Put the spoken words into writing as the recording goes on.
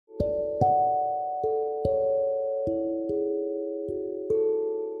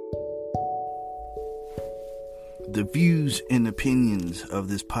The views and opinions of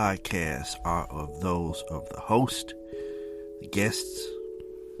this podcast are of those of the host, the guests,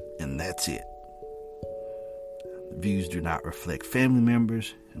 and that's it. The views do not reflect family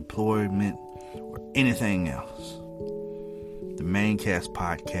members, employment, or anything else. The Maincast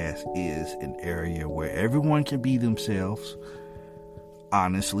podcast is an area where everyone can be themselves,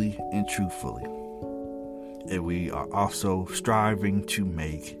 honestly and truthfully. And we are also striving to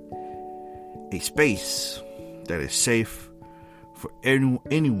make a space that is safe for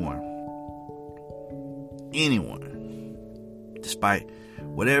anyone, despite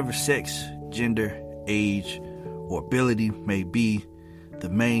whatever sex, gender, age, or ability may be. The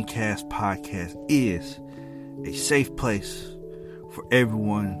Maincast podcast is a safe place for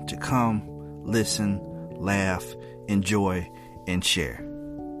everyone to come, listen, laugh, enjoy, and share.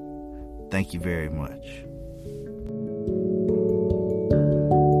 Thank you very much.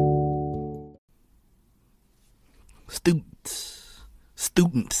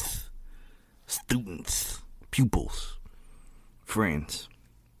 Students, pupils, friends,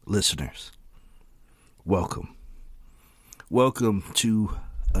 listeners, welcome. Welcome to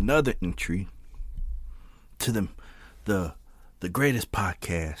another entry to the greatest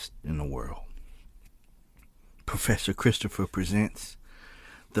podcast in the world. Professor Christopher presents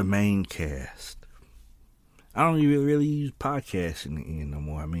the Maincast. I don't even really use podcasts in the end no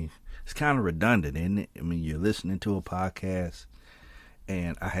more. I mean, it's kind of redundant, isn't it? I mean, you're listening to a podcast,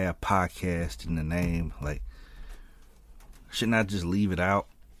 and I have podcast in the name. Like, shouldn't I just leave it out,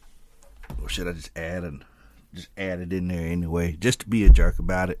 or should I just add it in there anyway, just to be a jerk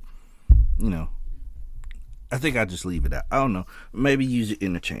about it? You know, I think I just leave it out. I don't know. Maybe use it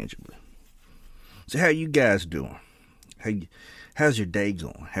interchangeably. So, how you guys doing? How's your day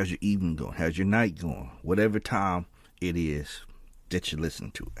going? How's your evening going? How's your night going? Whatever time it is that you listen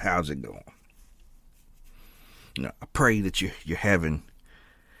to it, how's it going? You know, I pray that you're having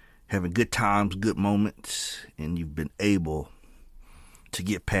good times, good moments, and you've been able to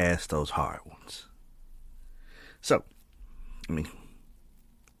get past those hard ones. So, I mean,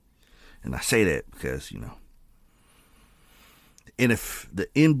 and I say that because, you know, and if the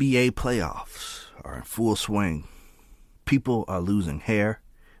NBA playoffs are in full swing, people are losing hair,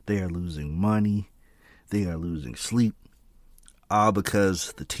 they are losing money, they are losing sleep, all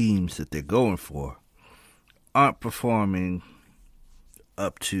because the teams that they're going for aren't performing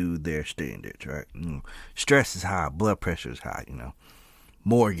up to their standards, right? You know, stress is high, blood pressure is high, you know.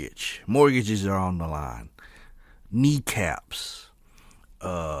 Mortgages are on the line, kneecaps,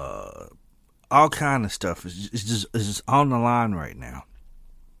 all kind of stuff is just on the line right now.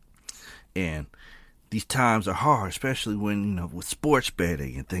 And these times are hard, especially when, you know, with sports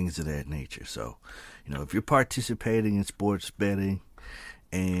betting and things of that nature. So, you know, if you're participating in sports betting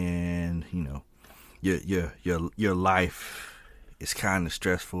and, you know, your life is kind of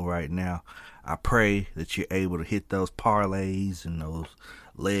stressful right now, I pray that you're able to hit those parlays and those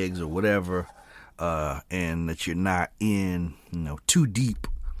legs or whatever, and that you're not in, you know, too deep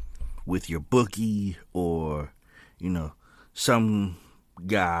with your bookie or, you know, some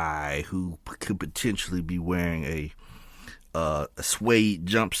guy who could potentially be wearing a suede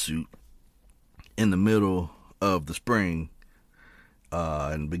jumpsuit in the middle of the spring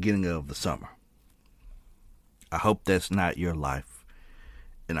and beginning of the summer. I hope that's not your life,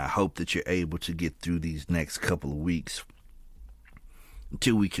 and I hope that you're able to get through these next couple of weeks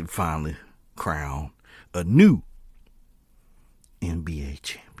until we can finally crown a new NBA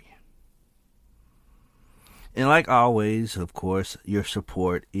champion. And like always, of course, your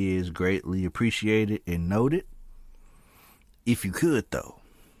support is greatly appreciated and noted. If you could, though,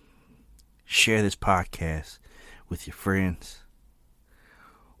 share this podcast with your friends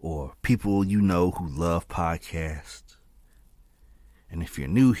or people you know who love podcasts. And if you're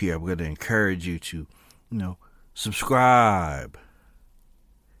new here, I'm going to encourage you to, you know, subscribe.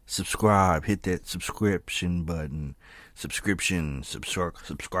 Hit that subscription button. Subscribe.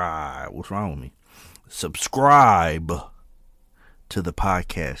 What's wrong with me? Subscribe to the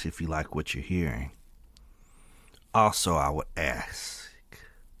podcast if you like what you're hearing. Also, I would ask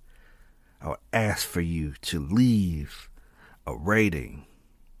for you to leave a rating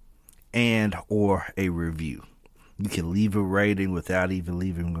and or a review. You can leave a rating without even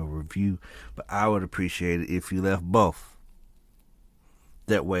leaving a review, but I would appreciate it if you left both.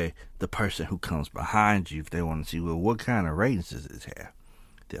 That way, the person who comes behind you, if they want to see, well, what kind of ratings does this have?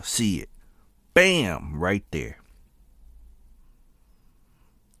 They'll see it. Bam! Right there.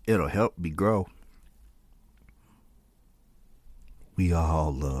 It'll help me grow. We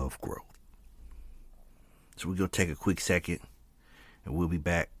all love growth. So we're going to take a quick second, and we'll be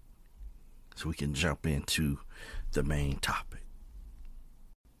back so we can jump into the main topic.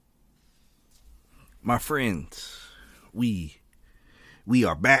 My friends, we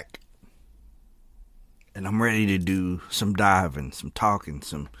are back, and I'm ready to do some diving, some talking,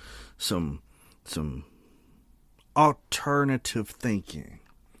 some alternative thinking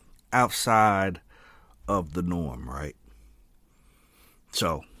outside of the norm, right?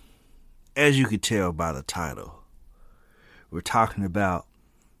 So, as you could tell by the title, we're talking about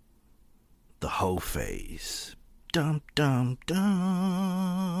the hoe phase. Dum dum dum.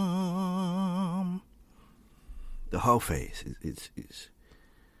 The hoe phase.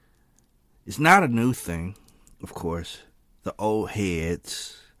 It's not a new thing, of course. The old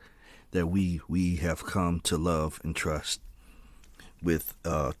heads that we have come to love and trust with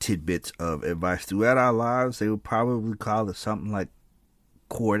tidbits of advice throughout our lives, they would probably call it something like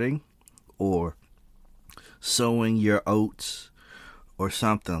courting or sowing your oats or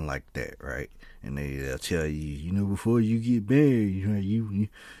something like that, right? And they'll tell you, before you get married,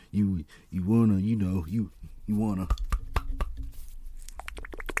 you wanna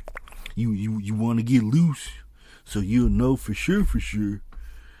get loose, so you'll know for sure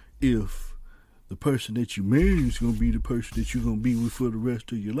if the person that you marry is gonna be the person that you're gonna be with for the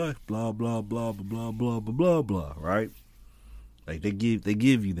rest of your life. Blah blah blah blah blah blah blah blah. Right? Like they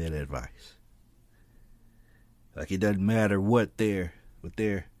give you that advice. Like it doesn't matter what their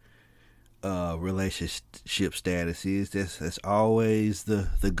relationship status is. That's always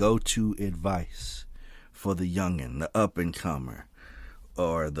the go-to advice for the youngin', the up and comer,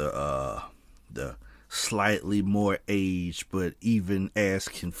 or the slightly more aged but even as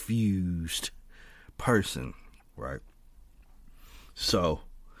confused person, right? So,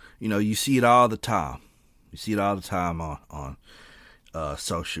 you see it all the time. You see it all the time on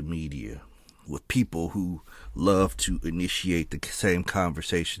social media with people who love to initiate the same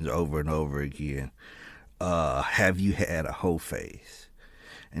conversations over and over again. Have you had a hoe phase?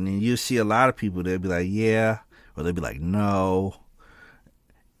 And then you see a lot of people, they'll be like, yeah, or they'll be like, no.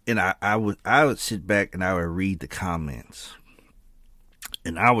 And I would sit back and I would read the comments,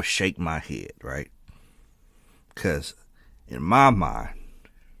 and I would shake my head, right? Because in my mind,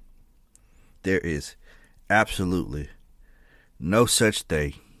 there is absolutely no such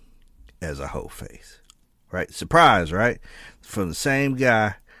thing as a hoe phase, right? Surprise, right? From the same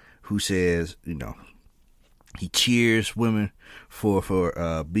guy who says, he cheers women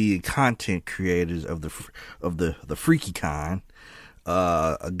for being content creators of the freaky kind.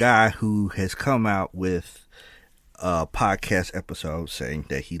 A guy who has come out with a podcast episode saying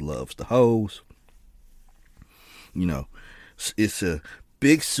that he loves the hoes. It's a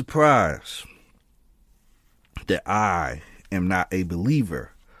big surprise that I am not a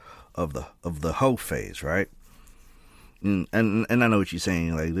believer of the hoe phase, right? And I know what you're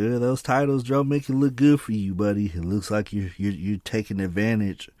saying. Like, those titles don't make it look good for you, buddy. It looks like you're taking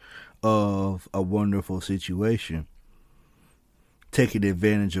advantage of a wonderful situation, taking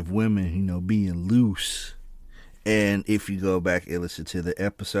advantage of women, being loose. And if you go back and listen to the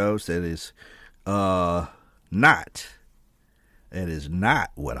episodes, that is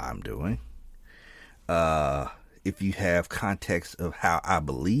not what I'm doing. If you have context of how I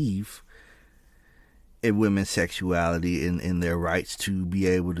believe in women's sexuality and in their rights to be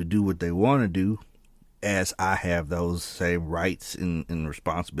able to do what they want to do, as I have those same rights and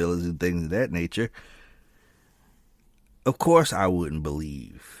responsibilities and things of that nature, of course I wouldn't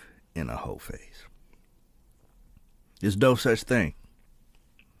believe in a hoe phase. There's no such thing.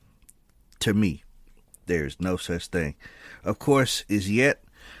 To me, there's no such thing. Of course, is yet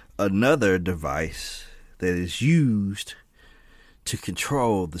another device that is used to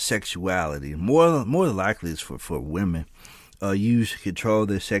control the sexuality. More than likely it's for women. Used to control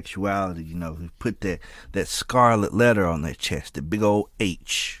their sexuality, put that scarlet letter on their chest, the big old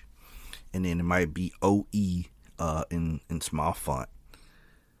H. And then it might be OE in small font.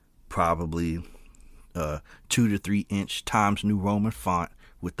 Probably 2 to 3 inch Times New Roman font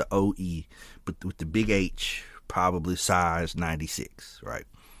with the OE, but with the big H, probably size 96, right?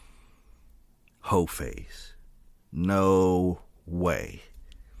 Hoe phase. No way.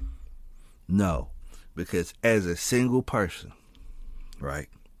 No. Because as a single person, right?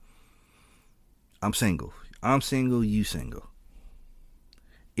 I'm single. You single.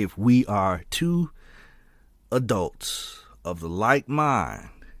 If we are two adults of the like mind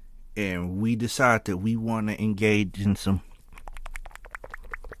and we decide that we want to engage in some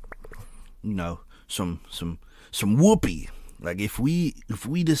whoopee, like if we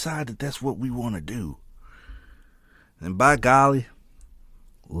decide that that's what we want to do, then by golly,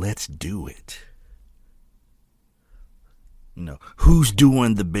 let's do it. who's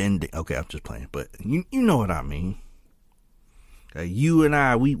doing the bending. Okay, I'm just playing, but you know what I mean. You and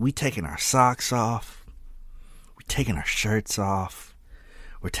I, we taking our socks off. We're taking our shirts off.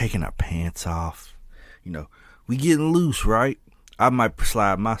 We're taking our pants off. We getting loose, right? I might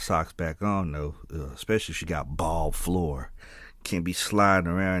slide my socks back on, though, especially if you got bald floor. Can't be sliding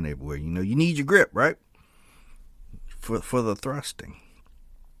around everywhere. You need your grip, right? For the thrusting.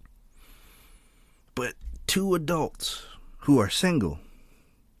 But two adults who are single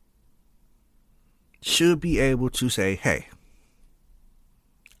should be able to say, hey,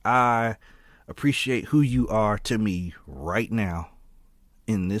 I appreciate who you are to me right now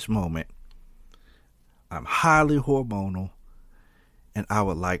in this moment. I'm highly hormonal and I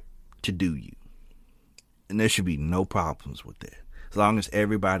would like to do you. And there should be no problems with that. As long as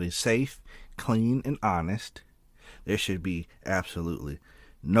everybody's safe, clean, and honest, there should be absolutely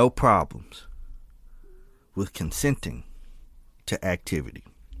no problems with consenting to activity.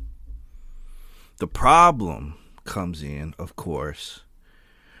 The problem comes in, of course,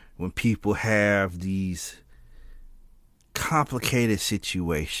 when people have these complicated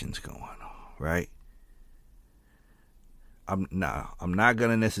situations going on, right? I'm not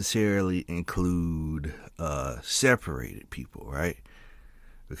going to necessarily include separated people, right?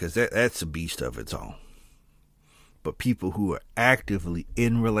 Because that's a beast of its own. But people who are actively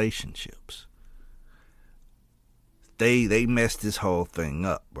in relationships, they mess this whole thing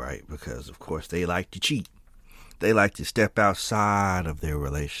up, right? Because, of course, they like to cheat. They like to step outside of their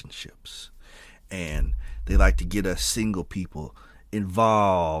relationships. And they like to get us single people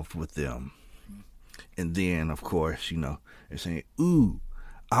involved with them. And then, of course, they're saying, ooh,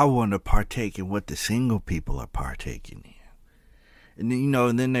 I want to partake in what the single people are partaking in. And then,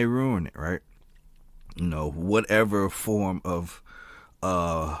 and then they ruin it, right? Whatever form of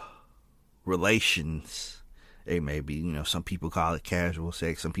relations they may be. Some people call it casual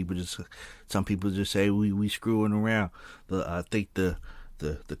sex. Some people just say we screwing around. I think the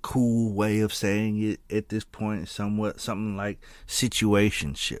cool way of saying it at this point is something like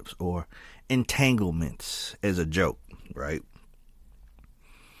situationships or entanglements as a joke, right?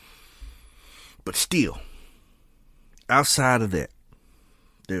 But still, outside of that,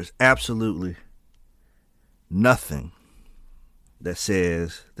 there's absolutely nothing that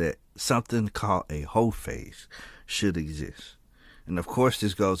says that something called a hoe phase should exist. And of course,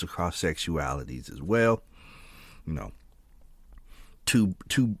 this goes across sexualities as well. Two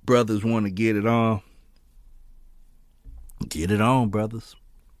brothers want to get it on. Get it on, brothers.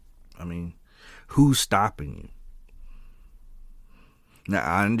 I mean, who's stopping you? Now,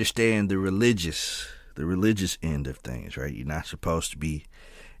 I understand the religious end of things, right? You're not supposed to be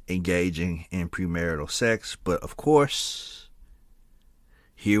engaging in premarital sex, but of course,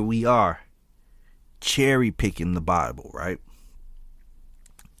 here we are, cherry picking the Bible, right?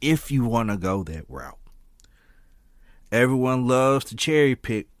 If you want to go that route. Everyone loves to cherry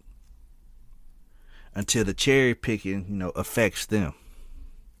pick until the cherry picking, affects them.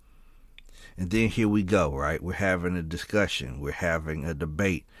 And then here we go, right? We're having a discussion. We're having a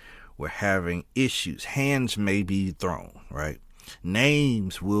debate. We're having issues. Hands may be thrown, right?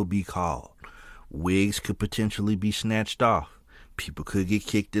 Names will be called. Wigs could potentially be snatched off. People could get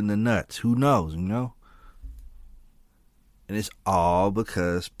kicked in the nuts. Who knows, And it's all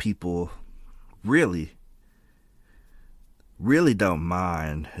because people really don't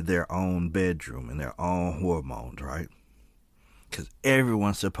mind their own bedroom and their own hormones, right? Because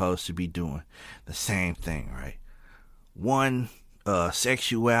everyone's supposed to be doing the same thing, right? One,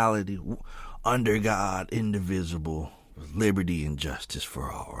 sexuality under God, indivisible, with liberty and justice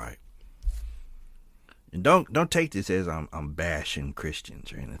for all, right? And don't take this as I'm bashing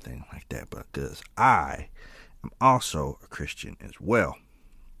Christians or anything like that, because I am also a Christian as well,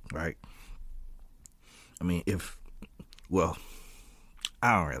 right? I mean, I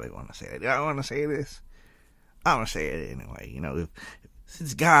don't really want to say that. Do I want to say this? I'm going to say it anyway.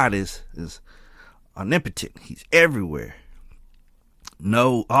 Since God is omnipotent, He's everywhere,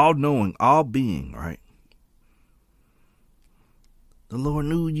 all-knowing, all-being, right? The Lord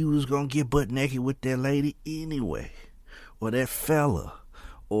knew you was going to get butt naked with that lady anyway, or that fella,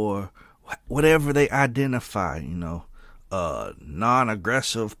 or whatever they identify,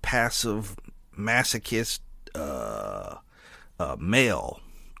 non-aggressive, passive, masochist, male,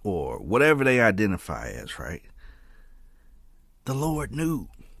 or whatever they identify as, right? The Lord knew.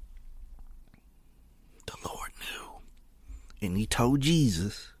 The Lord knew. And He told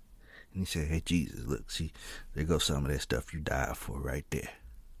Jesus, and He said, hey, Jesus, look, see, there goes some of that stuff you died for right there.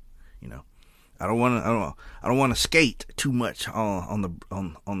 I don't want to skate too much on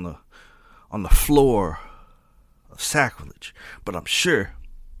the floor of sacrilege. But I'm sure,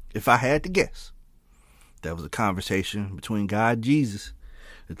 if I had to guess, that was a conversation between God and Jesus.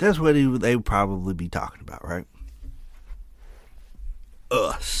 That's what they would probably be talking about, right?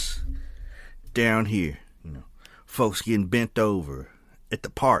 Us down here, folks getting bent over at the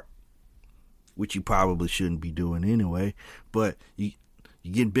park, which you probably shouldn't be doing anyway. But you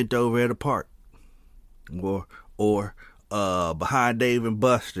getting bent over at a park, or behind Dave and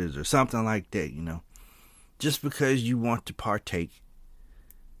Buster's or something like that, just because you want to partake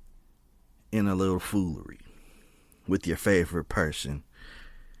in a little foolery with your favorite person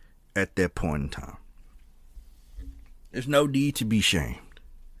at that point in time. There's no need to be shamed.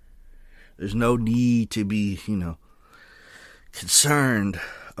 There's no need to be, concerned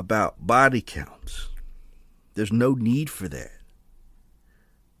about body counts. There's no need for that.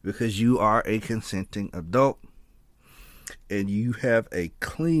 Because you are a consenting adult and you have a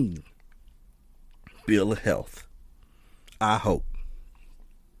clean bill of health. I hope.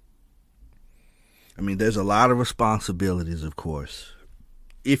 I mean, there's a lot of responsibilities, of course,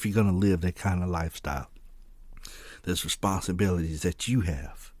 if you're going to live that kind of lifestyle. There's responsibilities that you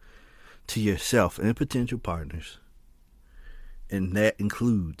have to yourself and potential partners. And that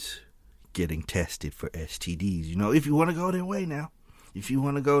includes getting tested for STDs. If you want to go that way now. If you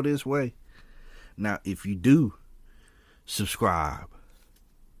want to go this way. Now, if you do subscribe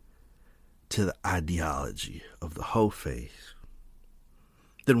to the ideology of the whole faith,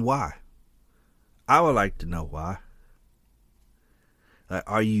 then why? I would like to know why. Like,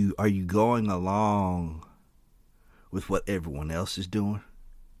 are you going along with what everyone else is doing?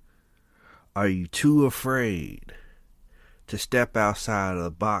 Are you too afraid to step outside of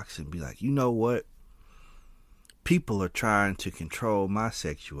the box and be like, you know what? People are trying to control my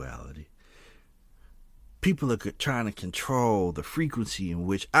sexuality. People are trying to control the frequency in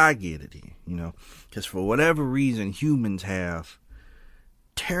which I get it in, because for whatever reason, humans have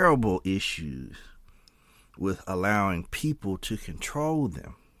terrible issues with allowing people to control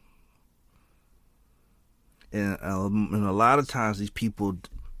them. And a lot of times these people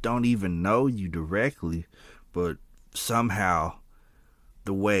don't even know you directly, but somehow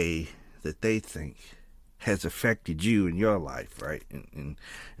the way that they think has affected you in your life, right? And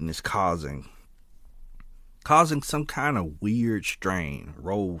it's causing some kind of weird strain,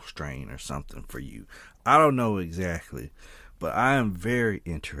 role strain or something for you. I don't know exactly, but I am very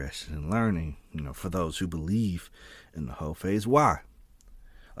interested in learning, for those who believe in the whole phase, why?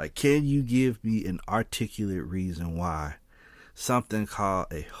 Like, can you give me an articulate reason why something called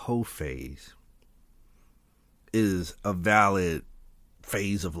a whole phase is a valid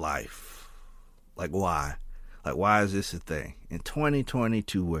phase of life? Like, why? Like, why is this a thing? In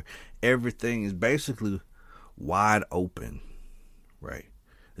 2022, where everything is basically wide open, right?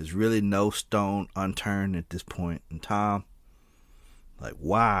 There's really no stone unturned at this point in time. Like,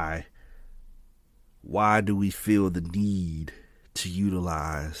 why do we feel the need to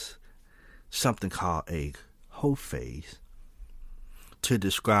utilize something called a whole phase to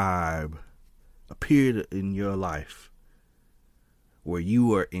describe a period in your life where you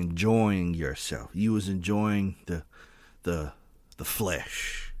were enjoying yourself? You was enjoying the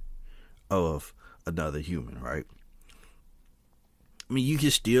flesh of another human, right? I mean, you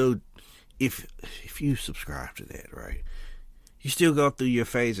can still, if you subscribe to that, right, you still go through your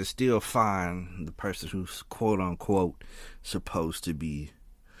phase and still find the person who's quote unquote supposed to be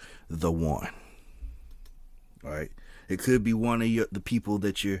the one, right? It could be one of the people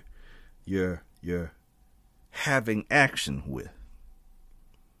that you're having action with,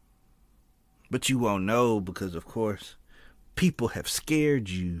 but you won't know because, of course, people have scared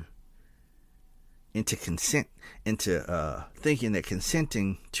you into thinking that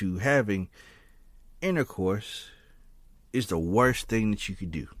consenting to having intercourse is the worst thing that you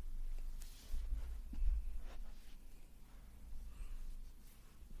could do.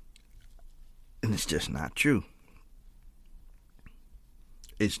 And it's just not true.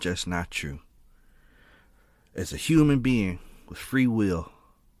 It's just not true. As a human being with free will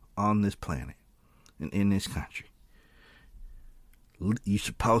on this planet and in this country, you're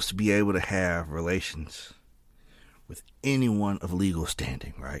supposed to be able to have relations with anyone of legal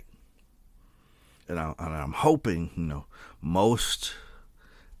standing, right? And I'm hoping, most,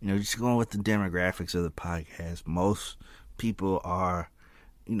 just going with the demographics of the podcast, most people are,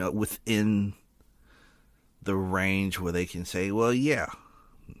 within the range where they can say, well, yeah,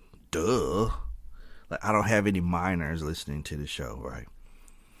 duh. Like, I don't have any minors listening to the show, right?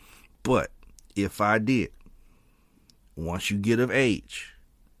 But if I did, once you get of age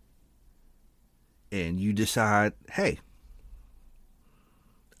and you decide, hey,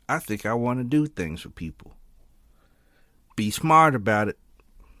 I think I want to do things with people, Be smart about it.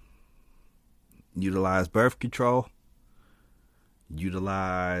 Utilize birth control.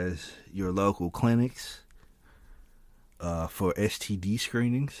 Utilize your local clinics for STD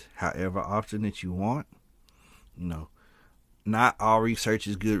screenings, however often that you want. Not all research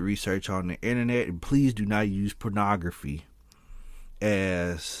is good research on the internet, and please do not use pornography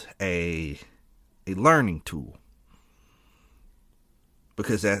as a learning tool,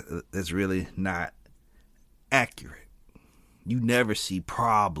 because that's really not accurate. You never see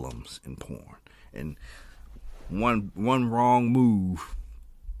problems in porn, and one wrong move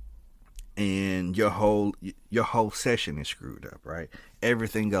and your whole session is screwed up, right?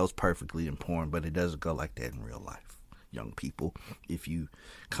 Everything goes perfectly in porn, but it doesn't go like that in real life, young people, if you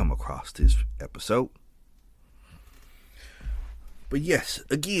come across this episode. But yes,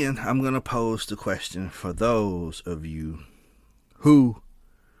 again, I'm going to pose the question for those of you who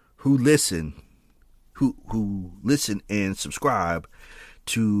listen and subscribe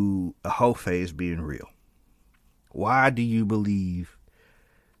to a whole phase being real. Why do you believe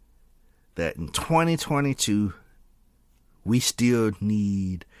that in 2022 we still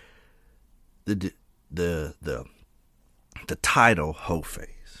need the title whole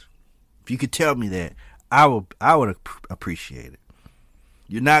phase? If you could tell me that, I would appreciate it.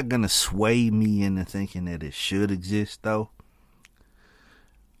 You're not gonna sway me into thinking that it should exist, though.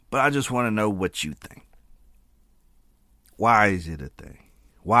 But I just want to know what you think. Why is it a thing?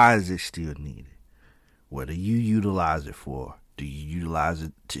 Why is it still needed? What do you utilize it for? Do you utilize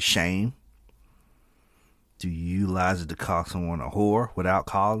it to shame? Do you utilize it to call someone a whore without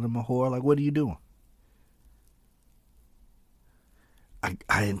calling them a whore? Like, what are you doing? I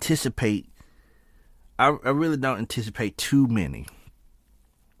really don't anticipate too many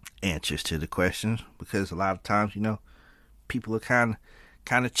answers to the questions, because a lot of times, people are kind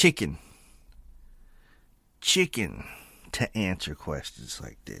of chicken to answer questions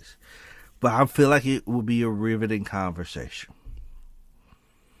like this. But I feel like it will be a riveting conversation.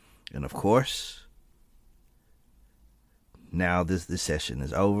 And of course, now this session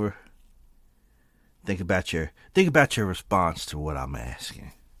is over, think about your response to what I'm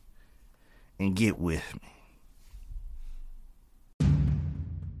asking, and get with me.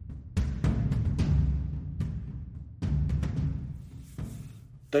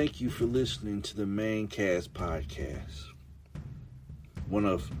 Thank you for listening to the Maincast podcast, one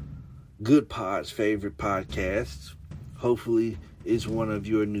of Good Pod's favorite podcasts. Hopefully, it's one of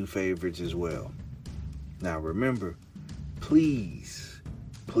your new favorites as well. Now, remember, please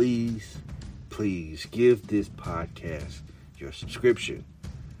give this podcast your subscription.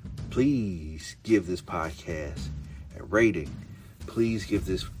 Please give this podcast a rating. Please give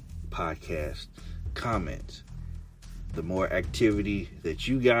this podcast comments. The more activity that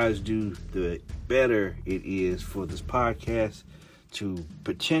you guys do, the better it is for this podcast to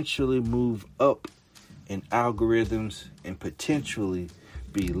potentially move up in algorithms and potentially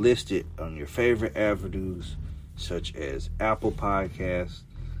be listed on your favorite avenues such as Apple Podcasts,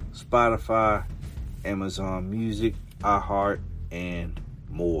 Spotify, Amazon Music, iHeart, and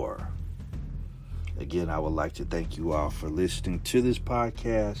more. Again, I would like to thank you all for listening to this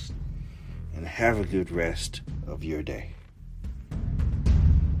podcast, and have a good rest of your day.